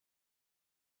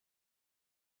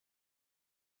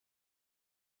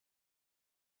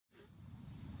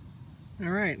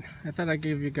Alright, I thought I'd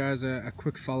give you guys a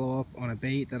quick follow-up on a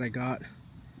bait that I got,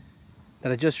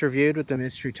 that I just reviewed with the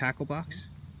mystery tackle box.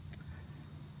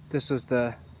 This was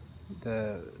the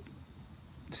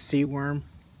sea worm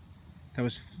that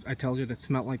was, I told you, that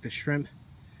smelled like the shrimp.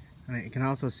 And you can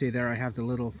also see there I have the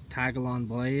little tag-along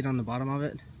blade on the bottom of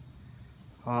it.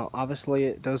 Obviously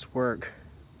it does work.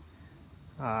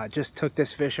 Just took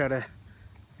this fish out of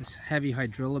this heavy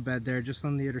hydrilla bed there, just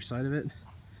on the other side of it.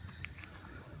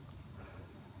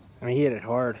 I mean, he hit it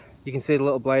hard. You can see the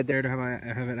little blade there to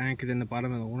have it anchored in the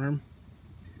bottom of the worm.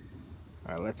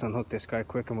 Alright, let's unhook this guy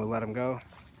quick and we'll let him go.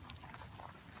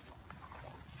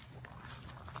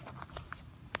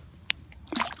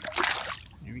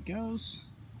 Here he goes.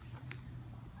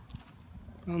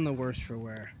 On the worse for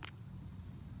wear.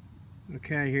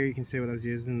 Okay, here you can see what I was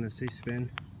using, the seaspin.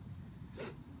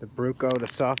 The Bruco, the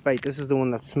soft bait. This is the one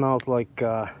that smells like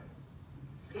the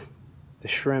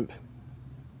shrimp.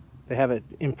 They have it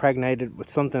impregnated with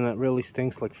something that really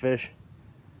stinks like fish.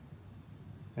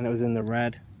 And it was in the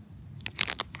red.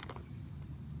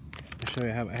 I'll show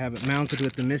you how I have it mounted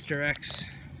with the Mr. X.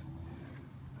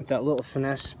 With that little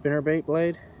finesse spinnerbait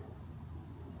blade.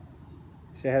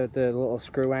 See, I had the little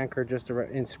screw anchor just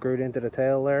screwed into the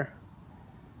tail there.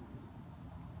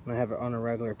 And I have it on a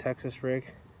regular Texas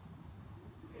rig.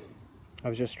 I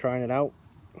was just trying it out.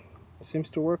 It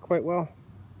seems to work quite well.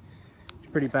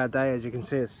 Pretty bad day, as you can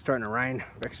see. It's starting to rain.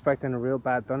 We're expecting a real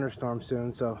bad thunderstorm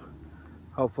soon, so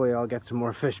hopefully I'll get some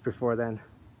more fish before then.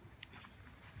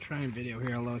 Try and video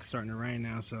here, although it's starting to rain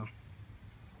now, so I'm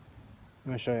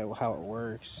going to show you how it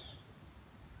works.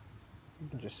 You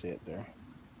can just see it there.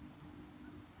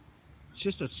 It's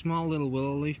just a small little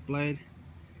willow leaf blade.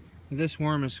 This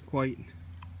worm is quite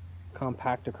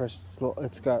compact. Of course,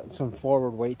 it's got some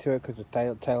forward weight to it because the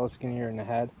tail is skinnier than the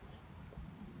head.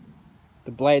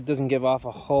 The blade doesn't give off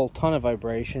a whole ton of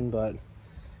vibration, but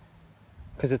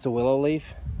because it's a willow leaf,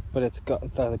 but it's got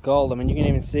the gold. I mean, you can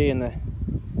even see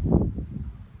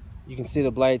you can see the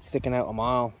blade sticking out a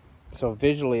mile. So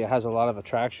visually, it has a lot of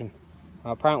attraction.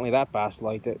 Apparently, that bass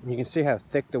liked it. You can see how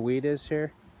thick the weed is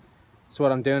here. So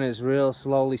what I'm doing is real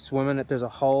slowly swimming it. There's a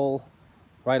hole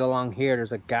right along here.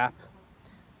 There's a gap,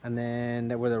 and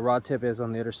then where the rod tip is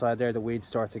on the other side there, the weed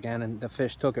starts again. And the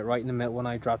fish took it right in the middle when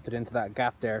I dropped it into that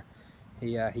gap there.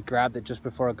 He grabbed it just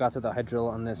before it got to the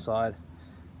hydrilla on this side.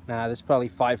 Now there's probably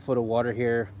 5 foot of water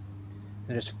here,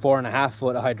 and there's 4.5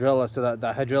 foot of hydrilla. So that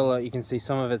the hydrilla, you can see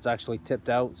some of it's actually tipped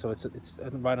out, so it's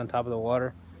right on top of the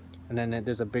water. And then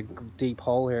there's a big deep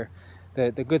hole here.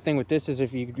 The good thing with this is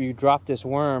if you drop this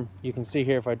worm, you can see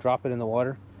here if I drop it in the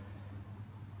water,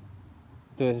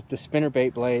 the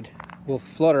spinnerbait blade will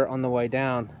flutter on the way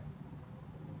down.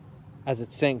 As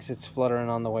it sinks, it's fluttering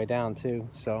on the way down too.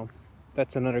 So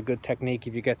that's another good technique.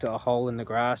 If you get to a hole in the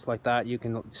grass like that, you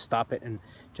can stop it and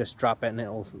just drop it, and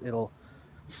it'll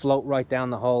float right down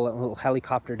the hole. And it'll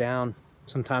helicopter down.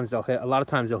 Sometimes they'll hit. A lot of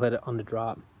times they'll hit it on the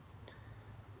drop.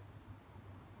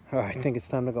 Oh, I think it's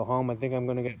time to go home. I think I'm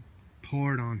gonna get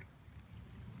poured on.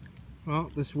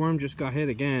 Well, this worm just got hit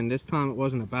again. This time it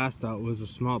wasn't a bass though. It was a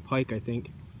small pike, I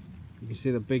think. You can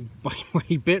see the big bite.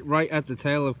 He bit right at the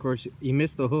tail. Of course, he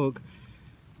missed the hook.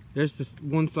 There's this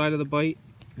one side of the bite.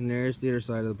 And there's the other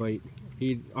side of the bite.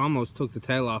 He almost took the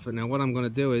tail off it. Now what I'm going to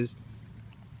do is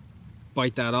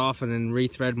bite that off and then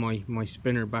rethread my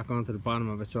spinner back onto the bottom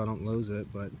of it so I don't lose it.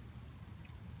 But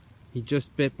he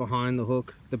just bit behind the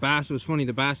hook. The bass, it was funny,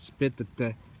 the bass bit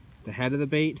the head of the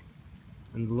bait,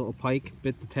 and the little pike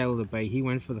bit the tail of the bait. He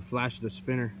went for the flash of the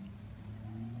spinner.